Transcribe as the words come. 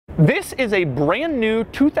This is a brand new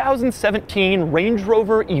 2017 Range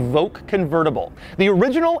Rover Evoque Convertible. The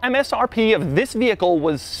original MSRP of this vehicle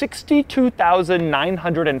was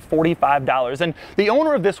 $62,945, and the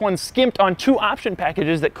owner of this one skimped on two option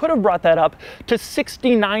packages that could have brought that up to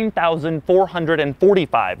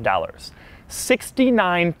 $69,445.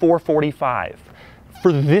 $69,445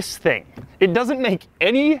 for this thing. It doesn't make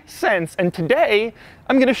any sense, and today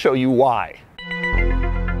I'm going to show you why.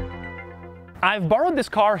 I've borrowed this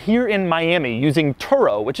car here in Miami using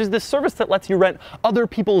Turo, which is this service that lets you rent other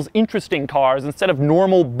people's interesting cars instead of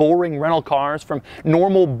normal, boring rental cars from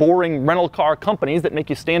normal, boring rental car companies that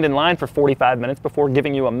make you stand in line for 45 minutes before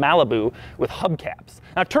giving you a Malibu with hubcaps.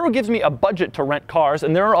 Now, Turo gives me a budget to rent cars,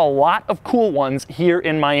 and there are a lot of cool ones here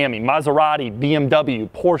in Miami. Maserati, BMW,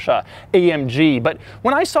 Porsche, AMG. But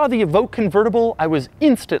when I saw the Evoque Convertible, I was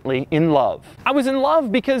instantly in love. I was in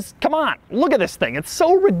love because, come on, look at this thing. It's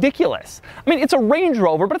so ridiculous. I mean, it's a Range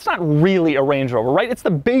Rover, but it's not really a Range Rover, right? It's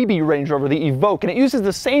the baby Range Rover, the Evoque, and it uses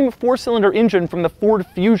the same four-cylinder engine from the Ford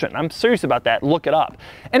Fusion. I'm serious about that. Look it up.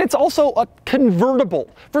 And it's also a convertible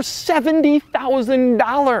for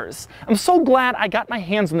 $70,000. I'm so glad I got my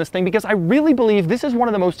hands on this thing because I really believe this is one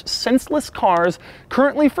of the most senseless cars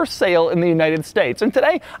currently for sale in the United States. And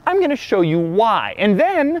today, I'm going to show you why. And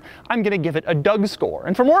then, I'm going to give it a Doug score.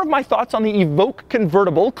 And for more of my thoughts on the Evoque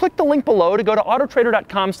Convertible, click the link below to go to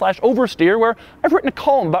autotrader.com/oversteer, where I've written a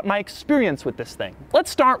column about my experience with this thing. Let's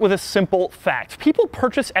start with a simple fact. People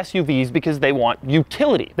purchase SUVs because they want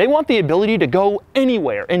utility. They want the ability to go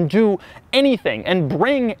anywhere and do anything and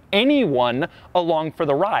bring anyone along for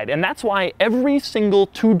the ride. And that's why every single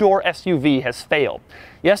two-door SUV has failed.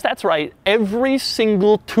 Yes, that's right. Every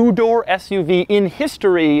single two-door SUV in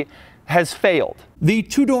history has failed. The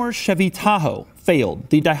two-door Chevy Tahoe failed.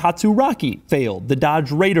 The Daihatsu Rocky failed. The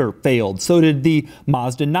Dodge Raider failed. So did the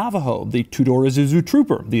Mazda Navajo, the two-door Isuzu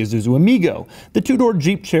Trooper, the Isuzu Amigo, the two-door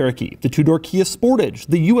Jeep Cherokee, the two-door Kia Sportage,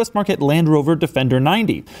 the U.S. market Land Rover Defender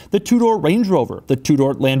 90, the two-door Range Rover, the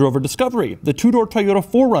two-door Land Rover Discovery, the two-door Toyota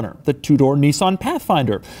 4Runner, the two-door Nissan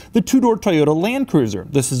Pathfinder, the two-door Toyota Land Cruiser,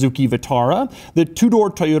 the Suzuki Vitara, the two-door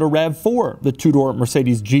Toyota RAV4, the two-door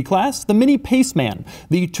Mercedes G-Class, the Mini Paceman,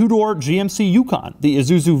 the two-door GMC Yukon, the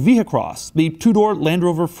Isuzu Vehicross, the two-door Land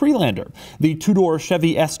Rover Freelander, the two-door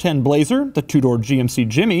Chevy S10 Blazer, the two-door GMC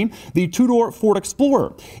Jimmy, the two-door Ford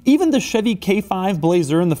Explorer. Even the Chevy K5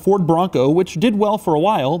 Blazer and the Ford Bronco, which did well for a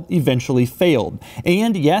while, eventually failed.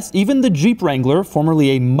 And yes, even the Jeep Wrangler, formerly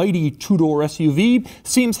a mighty two-door SUV,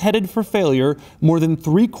 seems headed for failure. More than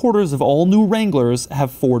 3/4 of all new Wranglers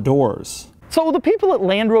have 4 doors. So the people at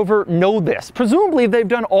Land Rover know this. Presumably they've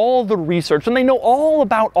done all the research and they know all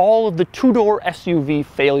about all of the two-door SUV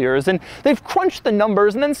failures, and they've crunched the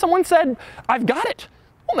numbers, and then someone said, I've got it.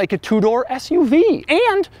 We'll make a two-door SUV,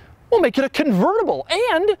 and we'll make it a convertible,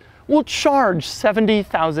 and we'll charge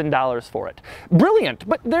 $70,000 for it. Brilliant,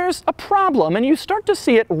 but there's a problem, and you start to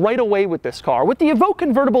see it right away with this car. With the Evoque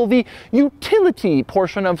Convertible, the utility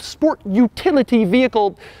portion of sport utility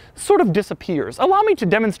vehicle sort of disappears. Allow me to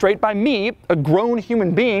demonstrate by me, a grown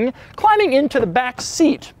human being, climbing into the back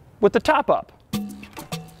seat with the top up.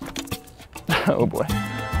 Oh boy.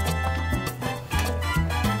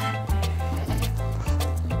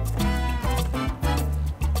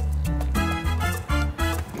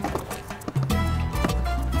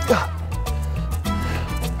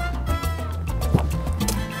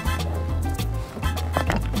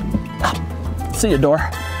 See you, door.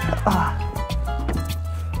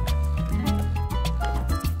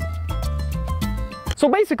 So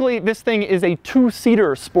basically, this thing is a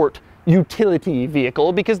two-seater sport utility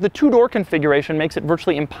vehicle because the two-door configuration makes it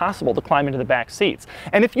virtually impossible to climb into the back seats.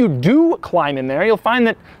 And if you do climb in there, you'll find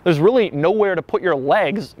that there's really nowhere to put your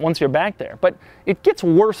legs once you're back there. But it gets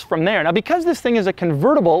worse from there. Now, because this thing is a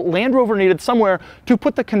convertible, Land Rover needed somewhere to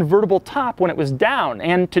put the convertible top when it was down.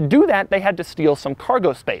 And to do that, they had to steal some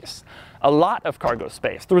cargo space. A lot of cargo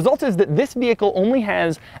space. The result is that this vehicle only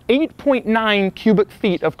has 8.9 cubic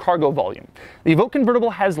feet of cargo volume. The Evoque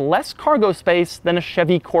Convertible has less cargo space than a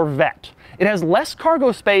Chevy Corvette. It has less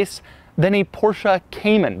cargo space than a Porsche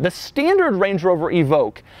Cayman. The standard Range Rover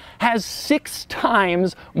Evoque has 6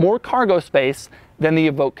 times more cargo space than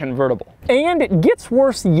the Evoque Convertible. And it gets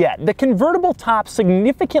worse yet. The convertible top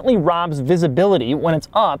significantly robs visibility when it's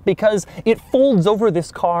up because it folds over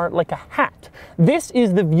this car like a hat. This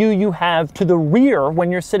is the view you have to the rear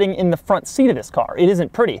when you're sitting in the front seat of this car. It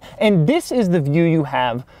isn't pretty. And this is the view you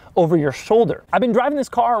have over your shoulder. I've been driving this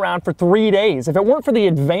car around for 3 days. If it weren't for the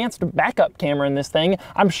advanced backup camera in this thing,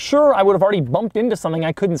 I'm sure I would have already bumped into something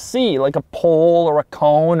I couldn't see, like a pole or a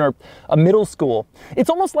cone or a middle school. It's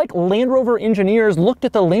almost like Land Rover engineers looked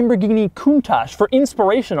at the Lamborghini Countach for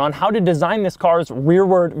inspiration on how to design this car's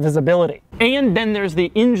rearward visibility. And then there's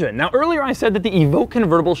the engine. Now, earlier I said that the Evoque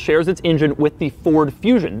convertible shares its engine with the Ford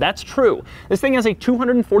Fusion. That's true. This thing has a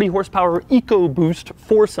 240 horsepower EcoBoost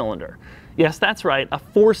 4-cylinder. Yes, that's right, a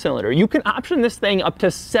 4-cylinder. You can option this thing up to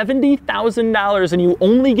 $70,000 and you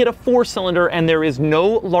only get a 4-cylinder and there is no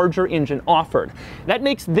larger engine offered. That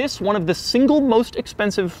makes this one of the single most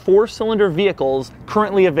expensive 4-cylinder vehicles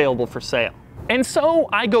currently available for sale. And so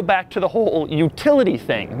I go back to the whole utility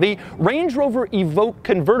thing. The Range Rover Evoque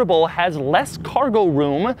Convertible has less cargo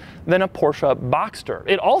room than a Porsche Boxster.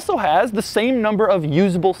 It also has the same number of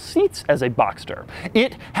usable seats as a Boxster.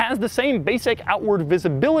 It has the same basic outward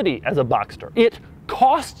visibility as a Boxster. It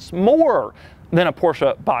costs more than a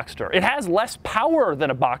Porsche Boxster. It has less power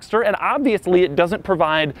than a Boxster, and obviously it doesn't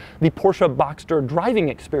provide the Porsche Boxster driving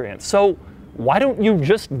experience. So why don't you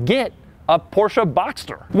just get a Porsche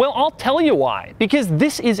Boxster? Well, I'll tell you why. Because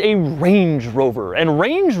this is a Range Rover, and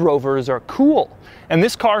Range Rovers are cool. And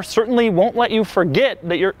this car certainly won't let you forget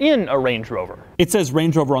that you're in a Range Rover. It says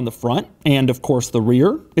Range Rover on the front, and of course the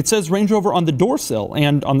rear. It says Range Rover on the door sill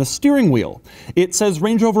and on the steering wheel. It says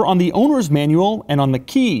Range Rover on the owner's manual and on the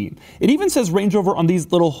key. It even says Range Rover on these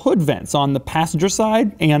little hood vents on the passenger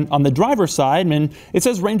side and on the driver's side, and it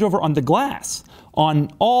says Range Rover on the glass, on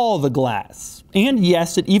all the glass. And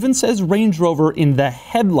yes, it even says Range Rover in the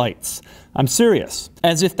headlights. I'm serious.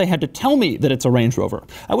 As if they had to tell me that it's a Range Rover.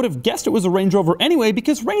 I would have guessed it was a Range Rover anyway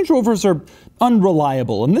because Range Rovers are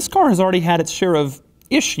unreliable, and this car has already had its share of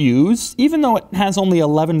issues, even though it has only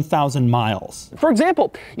 11,000 miles. For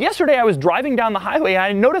example, yesterday I was driving down the highway and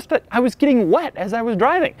I noticed that I was getting wet as I was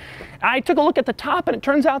driving. I took a look at the top and it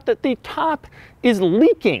turns out that the top is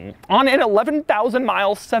leaking. On an 11,000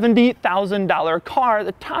 mile, $70,000 car,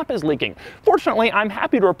 the top is leaking. Fortunately, I'm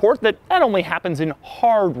happy to report that that only happens in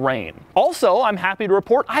hard rain. Also, I'm happy to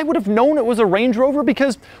report I would have known it was a Range Rover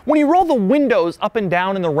because when you roll the windows up and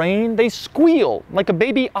down in the rain, they squeal like a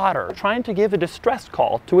baby otter trying to give a distress call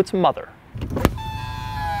to its mother.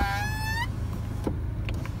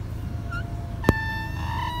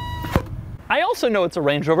 I also know it's a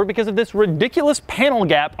Range Rover because of this ridiculous panel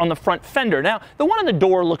gap on the front fender. Now, the one on the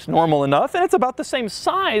door looks normal enough, and it's about the same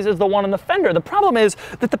size as the one on the fender. The problem is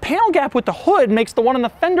that the panel gap with the hood makes the one on the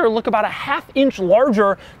fender look about a ½ inch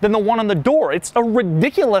larger than the one on the door. It's a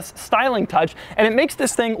ridiculous styling touch, and it makes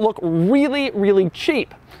this thing look really, really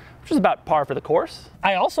cheap, which is about par for the course.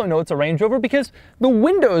 I also know it's a Range Rover because the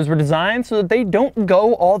windows were designed so that they don't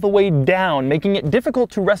go all the way down, making it difficult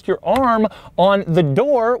to rest your arm on the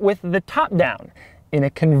door with the top down in a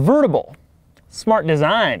convertible. Smart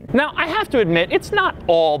design. Now, I have to admit, it's not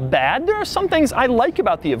all bad. There are some things I like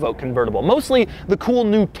about the Evoque convertible, mostly the cool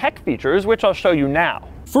new tech features, which I'll show you now.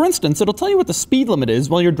 For instance, it'll tell you what the speed limit is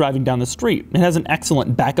while you're driving down the street. It has an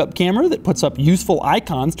excellent backup camera that puts up useful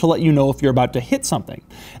icons to let you know if you're about to hit something.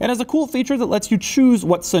 It has a cool feature that lets you choose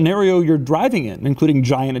what scenario you're driving in, including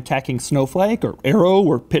giant attacking snowflake or arrow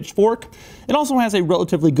or pitchfork. It also has a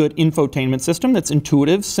relatively good infotainment system that's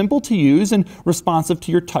intuitive, simple to use, and responsive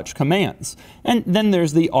to your touch commands. And then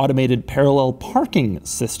there's the automated parallel parking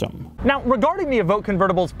system. Now, regarding the Evoque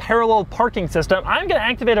convertible's parallel parking system, I'm going to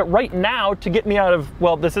activate it right now to get me out of,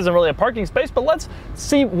 well, this isn't really a parking space, but let's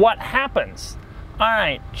see what happens. All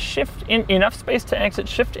right, shift in enough space to exit,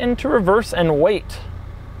 shift into reverse and wait.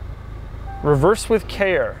 Reverse with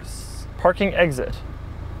care, parking exit.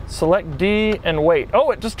 Select D and wait.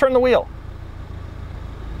 Oh, it just turned the wheel.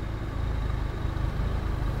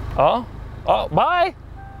 Oh, bye.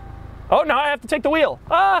 Oh, now I have to take the wheel.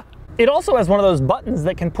 Ah! It also has one of those buttons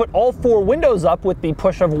that can put all 4 windows up with the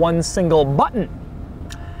push of one single button.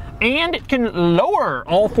 And it can lower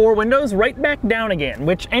all 4 windows right back down again,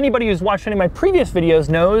 which anybody who's watched any of my previous videos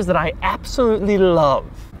knows that I absolutely love.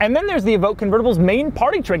 And then there's the Evoque convertible's main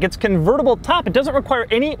party trick, its convertible top. It doesn't require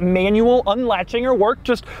any manual unlatching or work.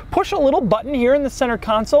 Just push a little button here in the center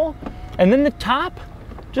console, and then the top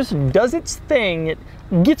just does its thing. It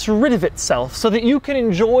gets rid of itself so that you can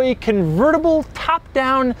enjoy convertible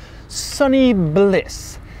top-down sunny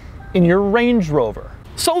bliss in your Range Rover.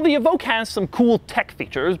 So the Evoque has some cool tech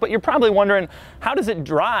features, but you're probably wondering, how does it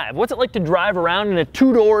drive? What's it like to drive around in a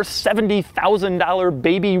 2-door, $70,000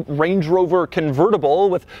 baby Range Rover convertible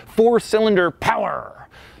with 4-cylinder power?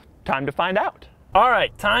 Time to find out. All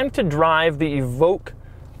right, time to drive the Evoque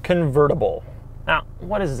convertible. Now,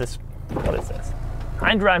 what is this? What is this?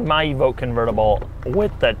 I drive my Evoque convertible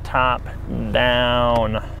with the top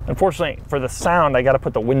down. Unfortunately, for the sound, I gotta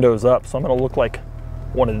put the windows up, so I'm gonna look like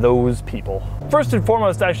one of those people. First and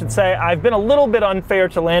foremost, I should say, I've been a little bit unfair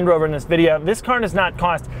to Land Rover in this video. This car does not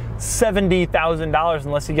cost $70,000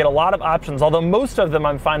 unless you get a lot of options, although most of them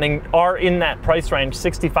I'm finding are in that price range,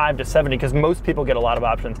 65 to 70, because most people get a lot of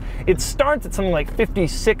options. It starts at something like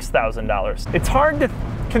 $56,000. It's hard to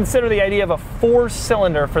consider the idea of a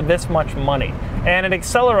 4-cylinder for this much money, and it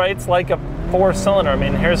accelerates like a 4-cylinder. I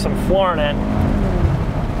mean, here's some floor in it.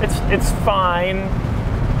 It's fine.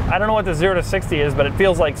 I don't know what the 0 to 60 is, but it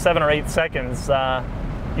feels like 7 or 8 seconds.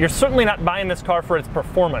 You're certainly not buying this car for its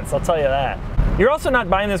performance, I'll tell you that. You're also not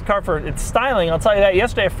buying this car for its styling, I'll tell you that.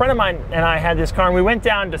 Yesterday, a friend of mine and I had this car, and we went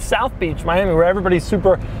down to South Beach, Miami, where everybody's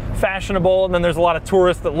super fashionable, and then there's a lot of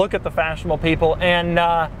tourists that look at the fashionable people, and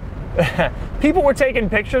people were taking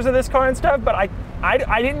pictures of this car and stuff, but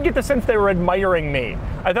I didn't get the sense they were admiring me.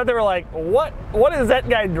 I thought they were like, what is that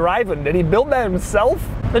guy driving? Did he build that himself?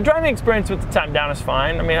 The driving experience with the top down is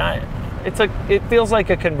fine. I mean, it feels like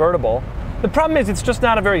a convertible. The problem is it's just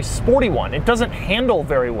not a very sporty one. It doesn't handle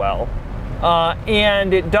very well,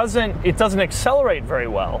 and it doesn't accelerate very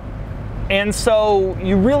well. And so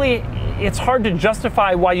it's hard to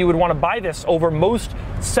justify why you would want to buy this over most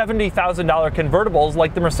 $70,000 convertibles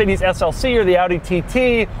like the Mercedes SLC or the Audi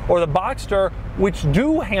TT or the Boxster, which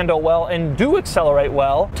do handle well and do accelerate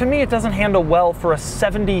well. To me, it doesn't handle well for a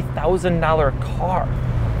 $70,000 car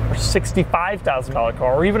or $65,000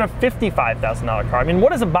 car or even a $55,000 car. I mean,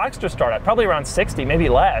 what does a Boxster start at? Probably around 60, maybe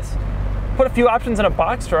less. Put a few options in a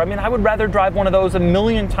Boxster. I mean, I would rather drive one of those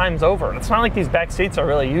 1,000,000 times over. It's not like these back seats are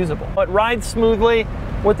really usable. It rides smoothly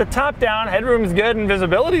with the top down. Headroom's good and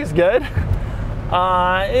visibility's good.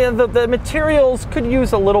 The materials could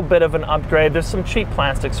use a little bit of an upgrade. There's some cheap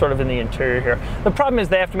plastic sort of in the interior here. The problem is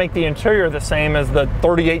they have to make the interior the same as the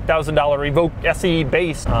 $38,000 Evoque SE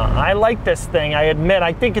base. I like this thing, I admit.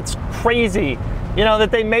 I think it's crazy, you know,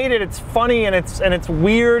 that they made it. It's funny and it's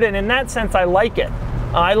weird, and in that sense, I like it.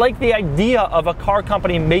 I like the idea of a car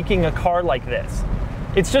company making a car like this.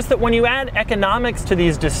 It's just that when you add economics to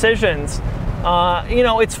these decisions, you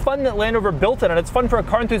know, it's fun that Land Rover built it, and it's fun for a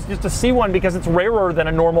car enthusiast to see one because it's rarer than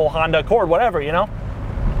a normal Honda Accord, whatever, you know?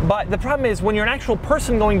 But the problem is when you're an actual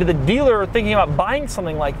person going to the dealer thinking about buying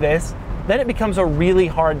something like this, then it becomes a really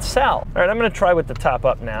hard sell. All right, I'm gonna try with the top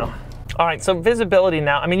up now. All right, so visibility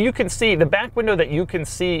now. I mean, you can see the back window that you can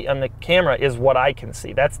see on the camera is what I can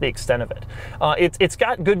see. That's the extent of it. It's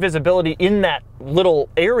got good visibility in that little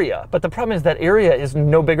area, but the problem is that area is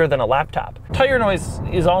no bigger than a laptop. Tire noise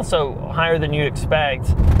is also higher than you'd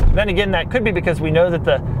expect. Then again, that could be because we know that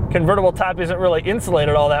the convertible top isn't really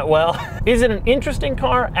insulated all that well. Is it an interesting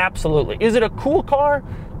car? Absolutely. Is it a cool car?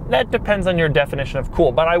 That depends on your definition of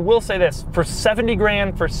cool, but I will say this, for 70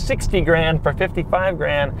 grand, for 60 grand, for 55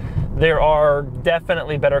 grand, there are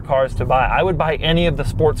definitely better cars to buy. I would buy any of the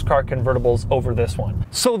sports car convertibles over this one.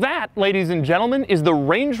 So that, ladies and gentlemen, is the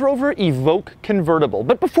Range Rover Evoque Convertible.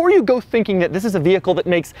 But before you go thinking that this is a vehicle that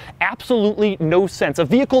makes absolutely no sense, a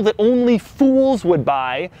vehicle that only fools would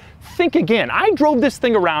buy, think again. I drove this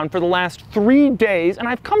thing around for the last 3 days, and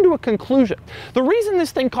I've come to a conclusion. The reason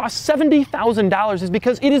this thing costs $70,000 is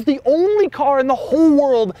because it is the only car in the whole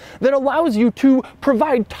world that allows you to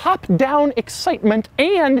provide top-down excitement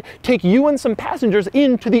and take you and some passengers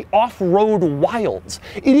into the off-road wilds.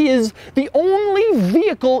 It is the only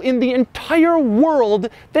vehicle in the entire world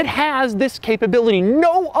that has this capability.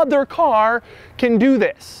 No other car can do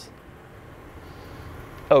this.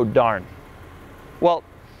 Oh, darn. Well,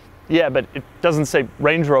 yeah, but it doesn't say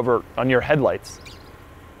Range Rover on your headlights.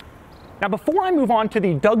 Now, before I move on to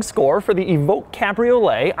the Doug score for the Evoque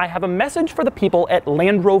Cabriolet, I have a message for the people at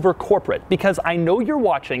Land Rover Corporate, because I know you're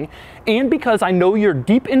watching and because I know you're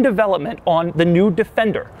deep in development on the new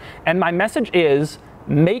Defender. And my message is,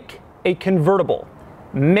 make a convertible.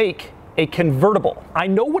 Make a convertible. I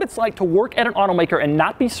know what it's like to work at an automaker and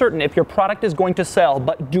not be certain if your product is going to sell,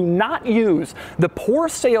 but do not use the poor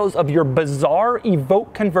sales of your bizarre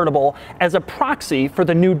Evoque convertible as a proxy for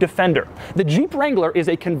the new Defender. The Jeep Wrangler is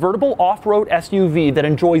a convertible off-road SUV that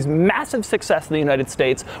enjoys massive success in the United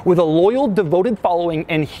States with a loyal, devoted following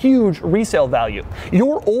and huge resale value.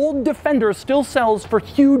 Your old Defender still sells for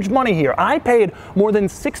huge money here. I paid more than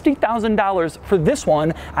 $60,000 for this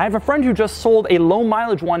one. I have a friend who just sold a low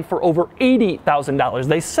mileage one for over $80,000.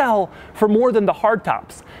 They sell for more than the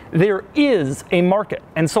hardtops. There is a market.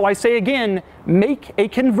 And so I say again, make a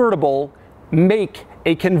convertible, make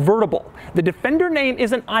a convertible. The Defender name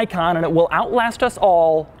is an icon and it will outlast us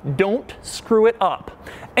all. Don't screw it up.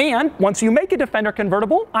 And once you make a Defender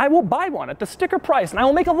convertible, I will buy one at the sticker price, and I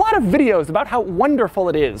will make a lot of videos about how wonderful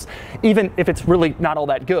it is, even if it's really not all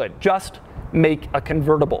that good. Just make a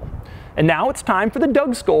convertible. And now it's time for the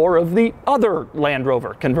Doug score of the other Land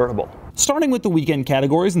Rover convertible. Starting with the weekend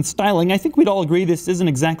categories and styling, I think we'd all agree this isn't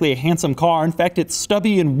exactly a handsome car. In fact, it's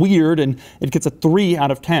stubby and weird, and it gets a 3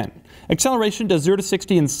 out of 10. Acceleration does 0 to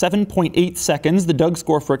 60 in 7.8 seconds. The Doug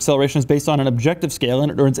score for acceleration is based on an objective scale,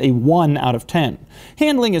 and it earns a 1 out of 10.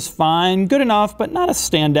 Handling is fine, good enough, but not a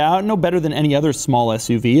standout, no better than any other small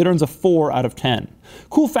SUV. It earns a 4 out of 10.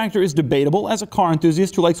 Cool factor is debatable. As a car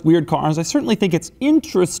enthusiast who likes weird cars, I certainly think it's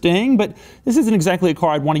interesting, but this isn't exactly a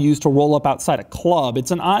car I'd want to use to roll up outside a club.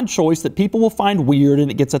 It's an odd choice that people will find weird, and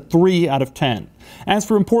it gets a 3 out of 10. As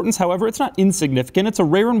for importance, however, it's not insignificant. It's a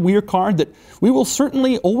rare and weird car that we will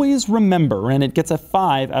certainly always remember, and it gets a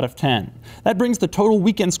 5 out of 10. That brings the total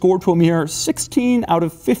weekend score to a mere 16 out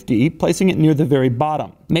of 50, placing it near the very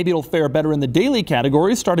bottom. Maybe it'll fare better in the daily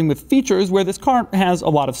categories, starting with features, where this car has a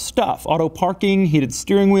lot of stuff. Auto parking, heated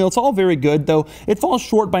steering wheel, it's all very good, though it falls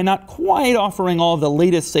short by not quite offering all of the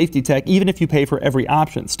latest safety tech, even if you pay for every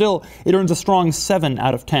option. Still, it earns a strong 7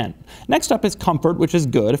 out of 10. Next up is comfort, which is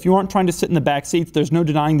good. If you aren't trying to sit in the back seats, there's no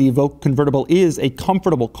denying the Evoque Convertible is a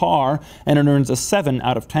comfortable car, and it earns a 7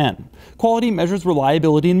 out of 10. Quality measures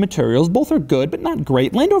reliability and materials. Both are good, but not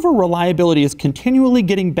great. Land Rover reliability is continually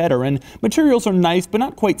getting better, and materials are nice, but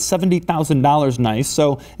not quite $70,000 nice,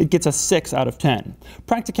 so it gets a 6 out of 10.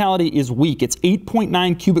 Practicality is weak. Its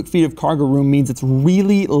 8.9 cubic feet of cargo room means it's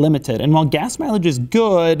really limited, and while gas mileage is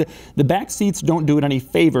good, the back seats don't do it any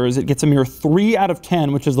favors. It gets a mere 3 out of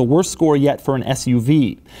 10, which is the worst score yet for an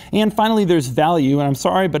SUV. And finally, there's value, and I'm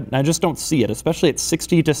sorry, but I just don't see it, especially at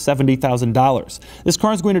 $60,000 to $70,000. This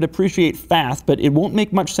car is going to depreciate fast, but it won't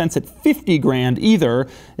make much sense at $50,000 either.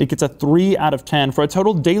 It gets a 3 out of 10 for a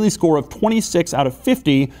total daily score of 26 out of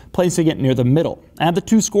 50, placing it near the middle. Add the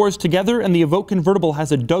two scores together, and the Evoque Convertible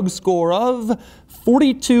has a Doug score of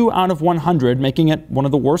 42 out of 100, making it one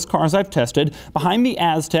of the worst cars I've tested, behind the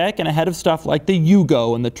Aztek and ahead of stuff like the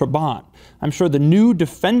Yugo and the Trabant. I'm sure the new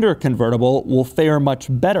Defender convertible will fare much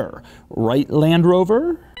better. Right, Land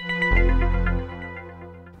Rover?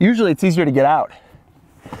 Usually it's easier to get out.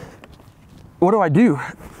 What do?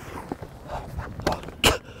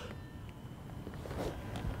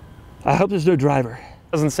 I hope there's no driver.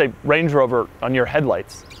 Doesn't say Range Rover on your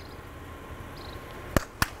headlights.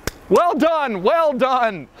 Well done, well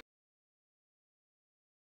done.